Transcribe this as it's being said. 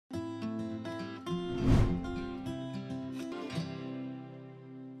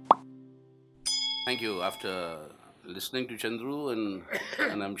Thank you. After listening to Chandru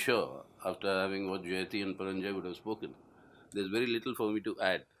and I'm sure after having what Jayati and Paranjay would have spoken, there's very little for me to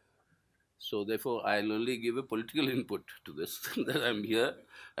add. So therefore, I'll only give a political input to this. That I'm here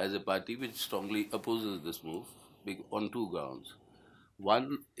as a party which strongly opposes this move on two grounds.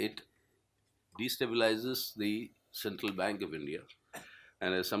 One, it destabilizes the Central Bank of India.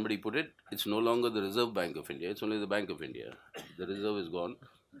 And as somebody put it, it's no longer the Reserve Bank of India, it's only the Bank of India. The reserve is gone.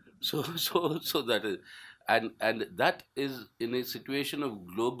 So that is, and that is in a situation of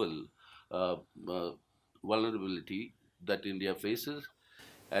global uh, uh, vulnerability that India faces,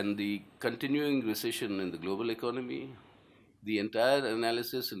 and the continuing recession in the global economy, the entire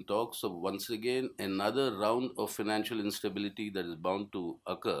analysis and talks of once again another round of financial instability that is bound to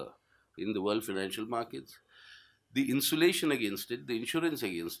occur in the world financial markets. The insulation against it, the insurance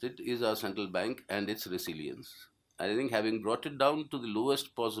against it, is our central bank and its resilience. I think having brought it down to the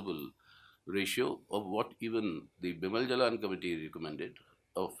lowest possible ratio of what even the Bimal Jalan committee recommended,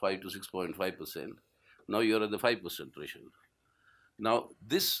 of 5 to 6.5%, now you're at the 5% threshold. Now,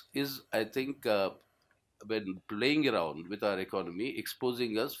 this is, I think, when playing around with our economy,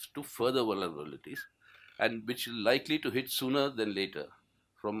 exposing us to further vulnerabilities, and which is likely to hit sooner than later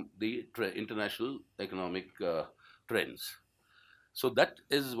from the international economic trends. So that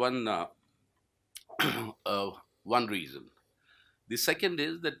is uh, one reason. The second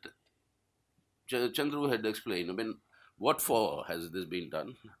is that Chandru had explained. I mean, what for has this been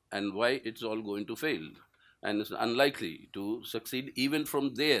done, and why it's all going to fail, and it's unlikely to succeed even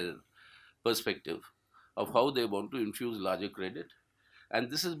from their perspective of how they want to infuse larger credit.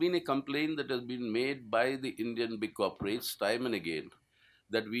 And this has been a complaint that has been made by the Indian big corporates time and again,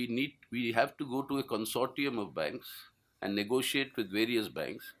 that we have to go to a consortium of banks and negotiate with various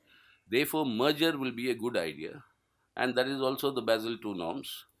banks. Therefore, merger will be a good idea, and that is also the Basel II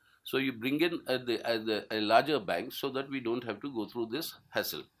norms. So you bring in a larger bank so that we don't have to go through this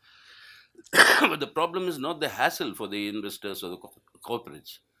hassle. But the problem is not the hassle for the investors or the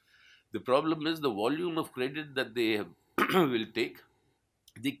corporates. The problem is the volume of credit that they have will take,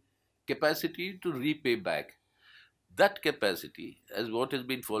 the capacity to repay back. That capacity, as what has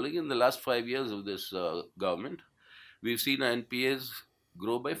been falling in the last 5 years of this government, we've seen our NPAs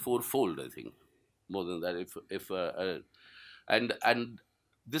grow by fourfold, I think, more than that. And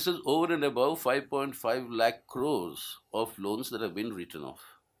this is over and above 5.5 lakh crores of loans that have been written off.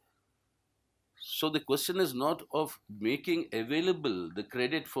 So the question is not of making available the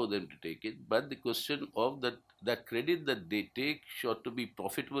credit for them to take it, but the question of that credit that they take should to be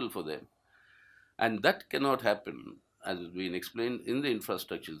profitable for them. And that cannot happen, as has been explained, in the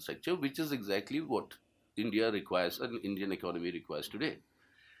infrastructural sector, which is exactly what India requires and Indian economy requires today.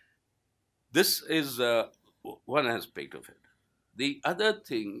 This is one aspect of it. The other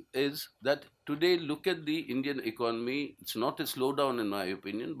thing is that today, look at the Indian economy. It's not a slowdown, in my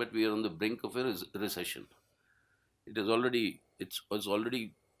opinion, but we are on the brink of a recession. It's already,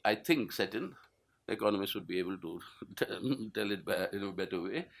 I think, set in. Economists would be able to tell it in a better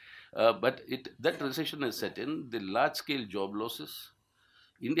way. But that recession has set in. The large-scale job losses.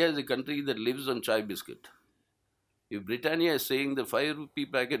 India is a country that lives on chai biscuit. If Britannia is saying the 5 rupee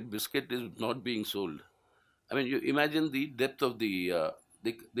packet biscuit is not being sold, I mean, you imagine the depth of the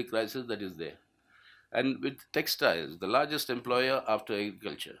crisis that is there. And with textiles, the largest employer after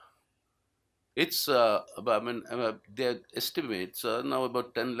agriculture, it's I mean, their estimates are now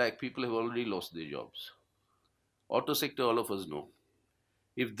about 10 lakh people have already lost their jobs. Auto sector, all of us know.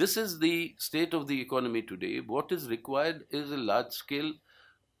 If this is the state of the economy today, what is required is a large scale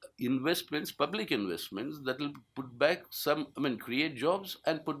investments, public investments that will put back some, I mean, create jobs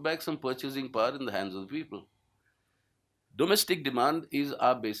and put back some purchasing power in the hands of the people. Domestic demand is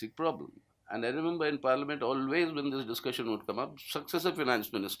our basic problem. And I remember in Parliament, always when this discussion would come up, successive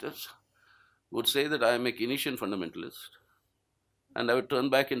finance ministers would say that I am a Keynesian fundamentalist. And I would turn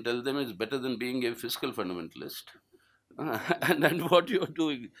back and tell them it's better than being a fiscal fundamentalist. And what you're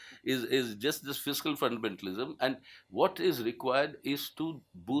doing is just this fiscal fundamentalism. And what is required is to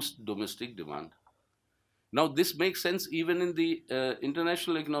boost domestic demand. Now, this makes sense even in the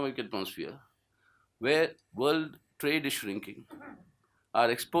international economic atmosphere, where world trade is shrinking.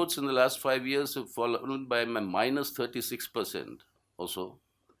 Our exports in the last 5 years have fallen by minus 36% or so.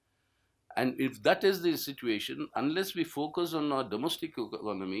 And if that is the situation, unless we focus on our domestic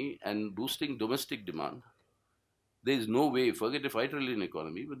economy and boosting domestic demand, there is no way, forget a 5 trillion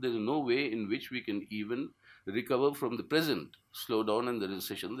economy, but there is no way in which we can even recover from the present slowdown and the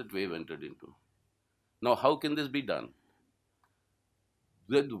recession that we have entered into. Now, how can this be done?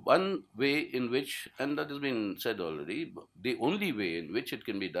 The one way in which, and that has been said already, the only way in which it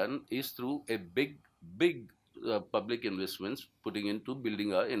can be done is through a big public investments putting into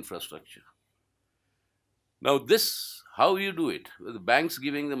building our infrastructure. Now, this, how you do it, the banks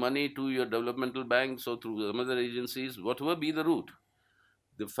giving the money to your developmental banks or through some other agencies, whatever be the route,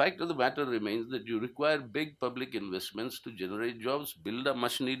 the fact of the matter remains that you require big public investments to generate jobs, build a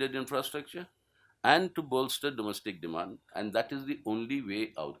much needed infrastructure, and to bolster domestic demand. And that is the only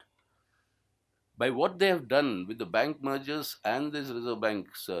way out. By what they have done with the bank mergers and this Reserve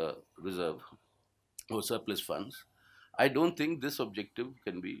Bank's reserve or surplus funds, I don't think this objective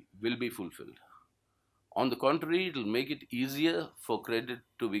will be fulfilled. On the contrary, it will make it easier for credit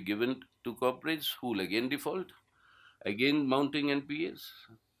to be given to corporates who will again default, again mounting NPAs.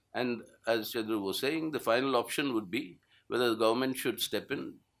 And as Chandra was saying, the final option would be whether the government should step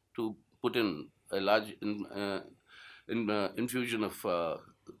in to put in a large infusion of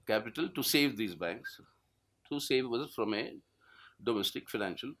capital to save these banks, to save us from a domestic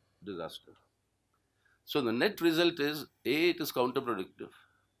financial disaster. So the net result is A, it is counterproductive,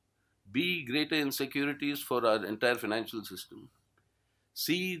 B, greater insecurities for our entire financial system,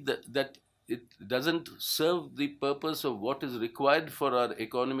 C, that it doesn't serve the purpose of what is required for our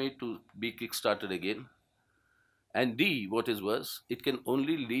economy to be kick-started again, and D, what is worse, it can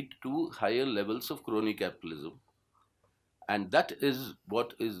only lead to higher levels of crony capitalism. And that is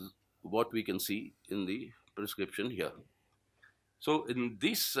what we can see in the prescription here. So in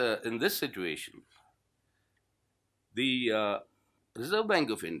this situation, the Reserve Bank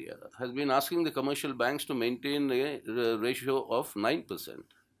of India has been asking the commercial banks to maintain a ratio of 9%,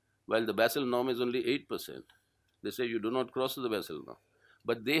 while the Basel norm is only 8%. They say you do not cross the Basel norm.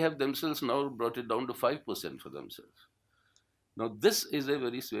 But they have themselves now brought it down to 5% for themselves. Now, this is a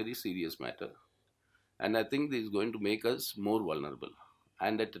very serious matter. And I think this is going to make us more vulnerable.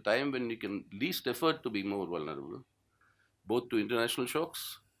 And at a time when we can least afford to be more vulnerable, both to international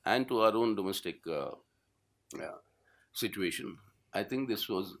shocks and to our own domestic situation, I think this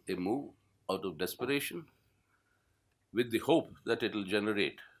was a move out of desperation with the hope that it will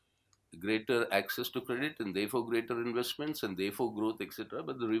generate greater access to credit and therefore greater investments and therefore growth, etc.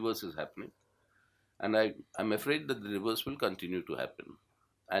 But the reverse is happening. And I'm afraid that the reverse will continue to happen.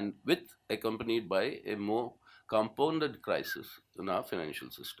 And with accompanied by a more compounded crisis in our financial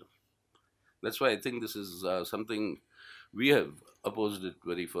system. That's why I think this is something we have opposed it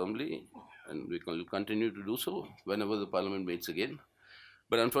very firmly, and we will continue to do so whenever the parliament meets again.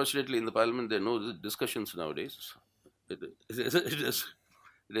 But unfortunately, in the parliament, there are no discussions nowadays. It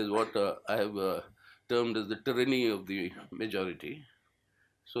is what I have termed as the tyranny of the majority.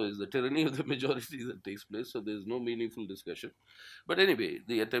 So it's the tyranny of the majority that takes place. So there's no meaningful discussion. But anyway,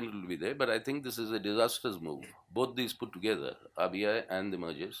 the attempt will be there. But I think this is a disastrous move. Both these put together, RBI and the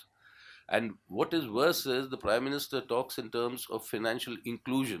mergers. And what is worse is the Prime Minister talks in terms of financial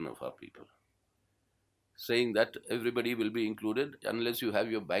inclusion of our people, saying that everybody will be included unless you have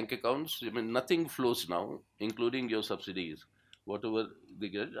your bank accounts. I mean, nothing flows now, including your subsidies, whatever they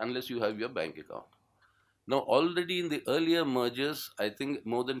get, unless you have your bank account. Now, already in the earlier mergers, I think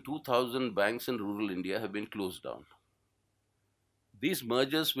more than 2,000 banks in rural India have been closed down. These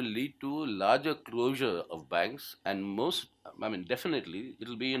mergers will lead to larger closure of banks, and definitely it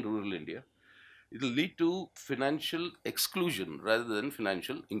will be in rural India. It will lead to financial exclusion rather than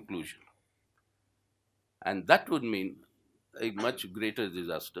financial inclusion. And that would mean a much greater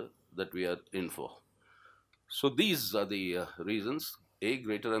disaster that we are in for. So these are the reasons. A,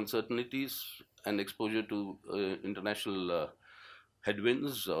 greater uncertainties and exposure to international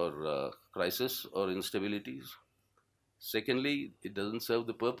headwinds or crisis or instabilities. Secondly, it doesn't serve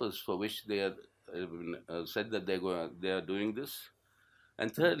the purpose for which they are said that they are doing this.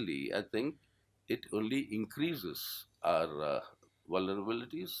 And thirdly, I think it only increases our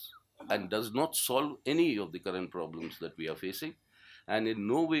vulnerabilities and does not solve any of the current problems that we are facing. And in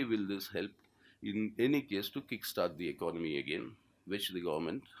no way will this help, in any case, to kickstart the economy again, which the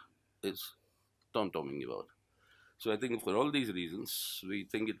government is tom-tomming about. So I think for all these reasons, we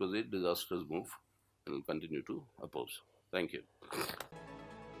think it was a disastrous move and will continue to oppose. Thank you.